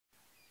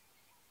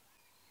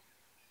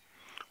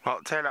Well,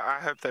 Taylor,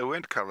 I hope they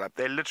weren't curled up.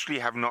 They literally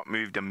have not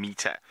moved a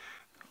meter.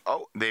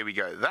 Oh, there we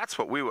go. That's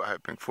what we were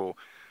hoping for.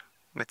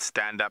 Let's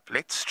stand up.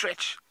 Let's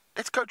stretch.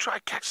 Let's go try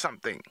catch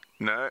something.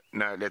 No,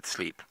 let's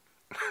sleep.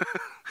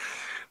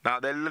 Now,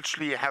 they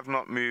literally have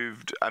not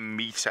moved a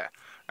meter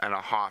and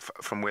a half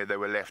from where they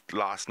were left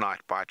last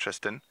night by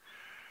Tristan.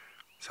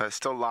 So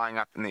still lying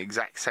up in the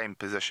exact same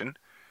position.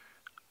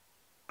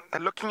 They're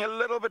looking a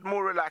little bit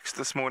more relaxed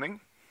this morning.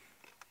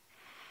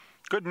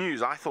 Good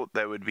news. I thought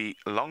they would be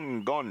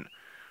long gone.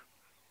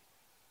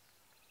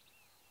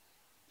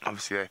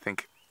 Obviously, they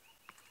think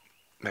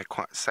they're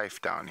quite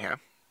safe down here.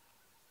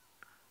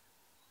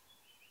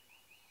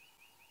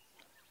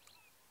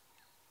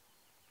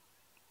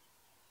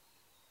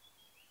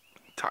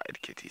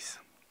 Tired kitties.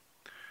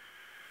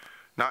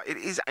 Now, it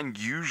is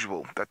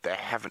unusual that they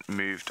haven't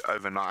moved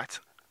overnight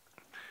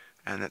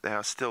and that they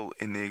are still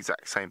in the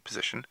exact same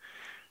position.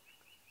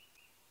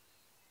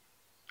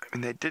 I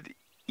mean, they did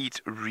eat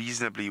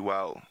reasonably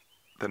well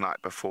the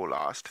night before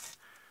last,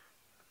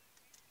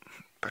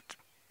 but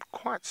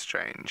quite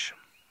strange.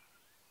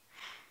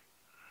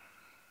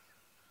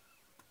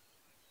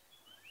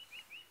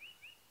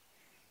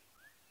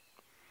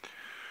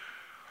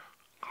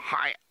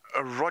 Hi,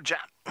 Roger.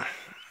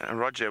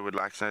 Roger would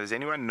like to know, does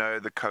anyone know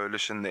the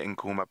coalition the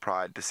Nkuhumas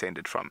Pride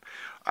descended from?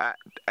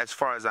 As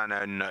far as I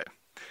know, no.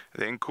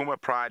 The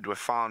Nkuhumas Pride were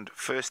found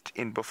first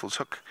in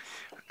Buffelshoek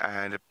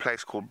and a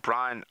place called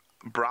Brown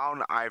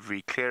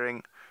Ivory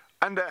Clearing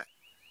under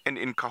an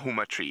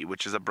Nkuhumas tree,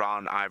 which is a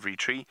brown ivory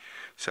tree.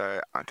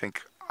 So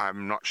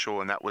I'm not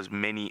sure, and that was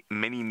many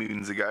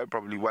moons ago,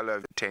 probably well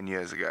over 10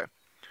 years ago.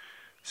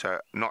 So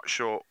not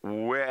sure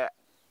where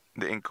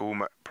the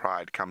Nkuhumas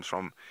Pride comes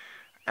from.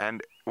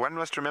 And one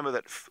must remember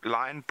that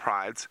lion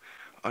prides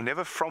are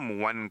never from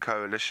one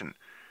coalition.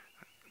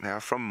 They are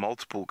from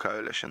multiple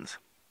coalitions.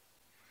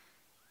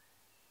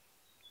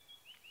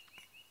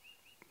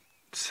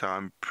 So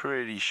I'm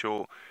pretty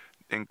sure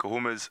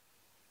Nkuhumas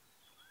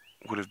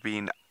would have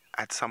been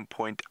at some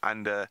point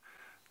under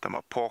the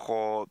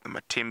Mapocho, the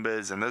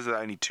Matimbas, and those are the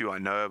only two I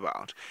know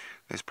about.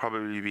 There's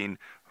probably been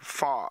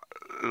far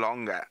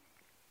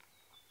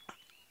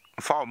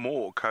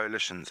more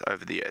coalitions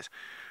over the years.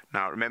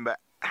 Now remember,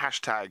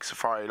 hashtag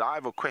Safari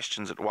Live or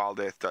questions at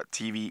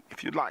WildEarthTV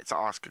if you'd like to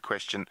ask a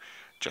question,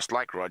 just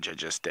like Roger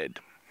just did.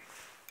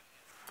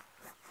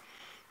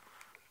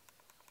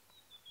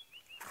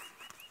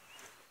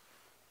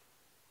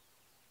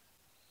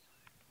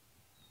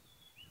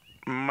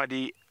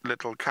 Muddy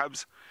little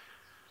cubs.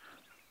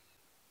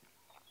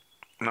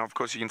 Now, of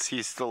course, you can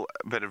see still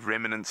a bit of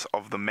remnants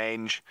of the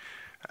mange,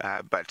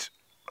 but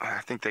I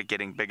think they're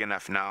getting big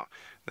enough now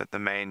that the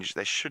mange,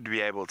 they should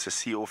be able to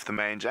see off the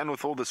mange, and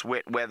with all this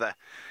wet weather,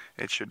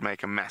 it should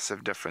make a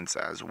massive difference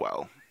as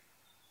well.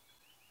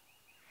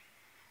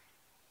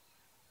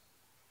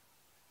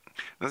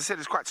 As I said,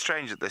 it's quite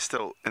strange that they're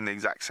still in the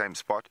exact same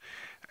spot.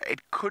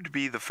 It could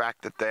be the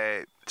fact that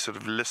they're sort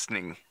of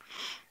listening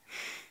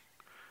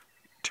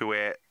to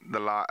where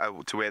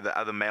the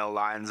other male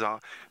lions are,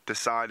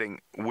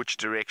 deciding which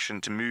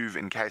direction to move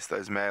in case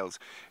those males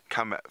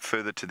come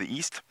further to the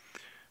east.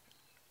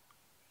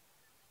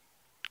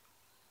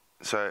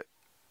 So,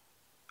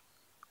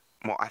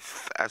 well,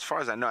 as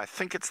far as I know, I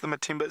think it's the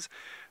Matimbas,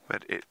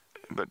 but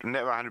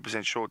never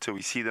 100% sure till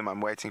we see them.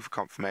 I'm waiting for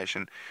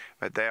confirmation,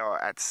 but they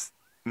are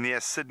near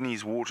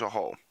Sydney's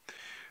waterhole.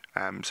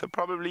 So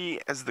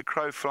probably as the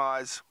crow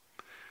flies,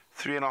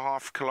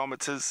 3.5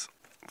 kilometers,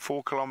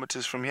 4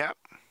 kilometers from here.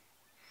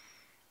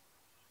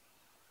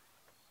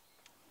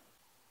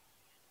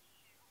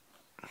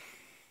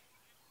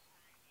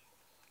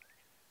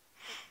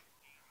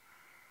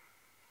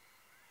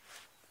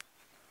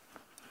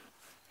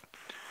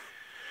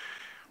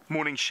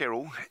 Morning,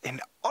 Cheryl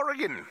in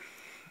Oregon.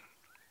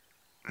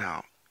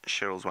 Now,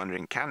 Cheryl's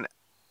wondering, can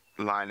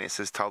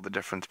lionesses tell the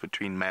difference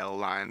between male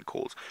lion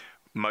calls?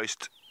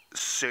 Most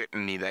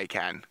certainly they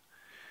can.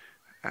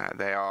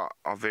 They are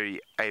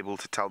very able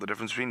to tell the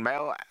difference between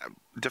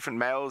different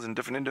males and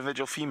different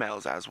individual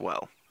females as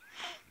well.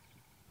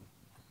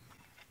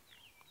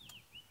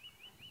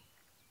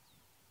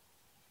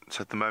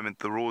 So at the moment,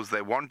 the roars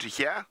they want to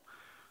hear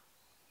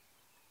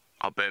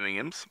are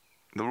Birmingham's.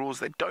 The roars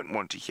they don't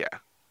want to hear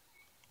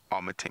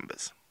are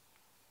Matimbas,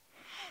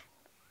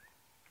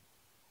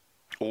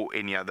 or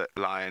any other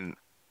lion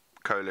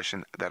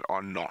coalition that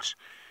are not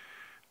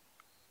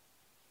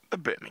the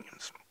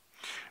Birminghams.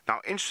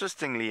 Now,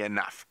 interestingly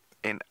enough,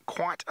 in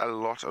quite a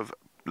lot of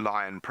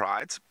lion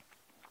prides,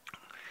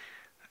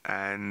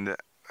 and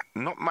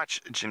not much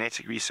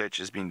genetic research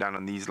has been done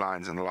on these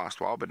lions in the last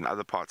while, but in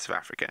other parts of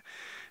Africa,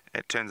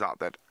 it turns out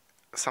that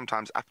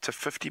sometimes up to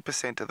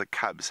 50% of the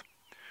cubs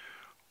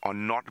are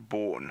not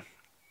born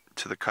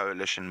to the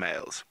coalition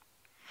males.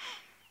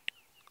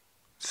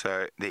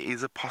 So there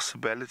is a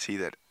possibility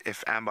that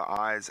if Amber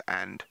Eyes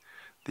and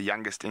the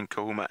youngest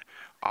Nkuhumas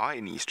are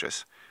in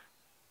estrus,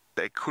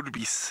 they could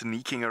be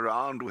sneaking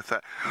around with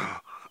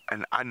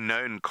an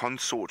unknown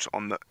consort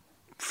on the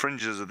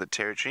fringes of the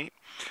territory.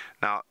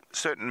 Now,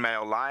 certain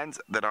male lions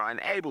that are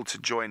unable to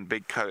join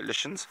big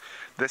coalitions,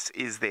 this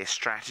is their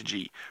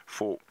strategy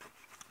for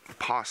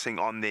passing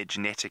on their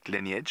genetic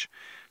lineage.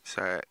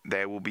 So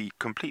they will be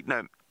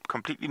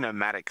completely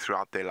nomadic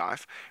throughout their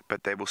life,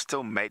 but they will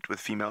still mate with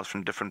females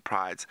from different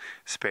prides,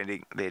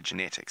 spreading their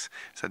genetics.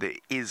 So there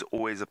is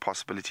always a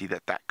possibility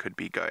that that could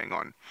be going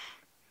on.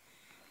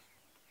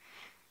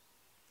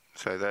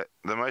 So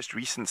the most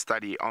recent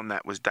study on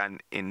that was done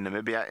in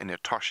Namibia, in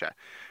Arathusa,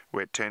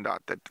 where it turned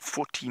out that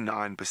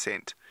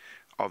 49%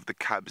 of the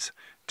cubs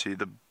to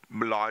the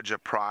larger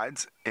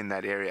prides in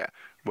that area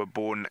were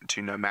born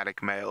to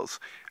nomadic males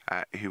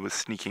who were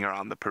sneaking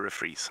around the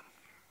peripheries.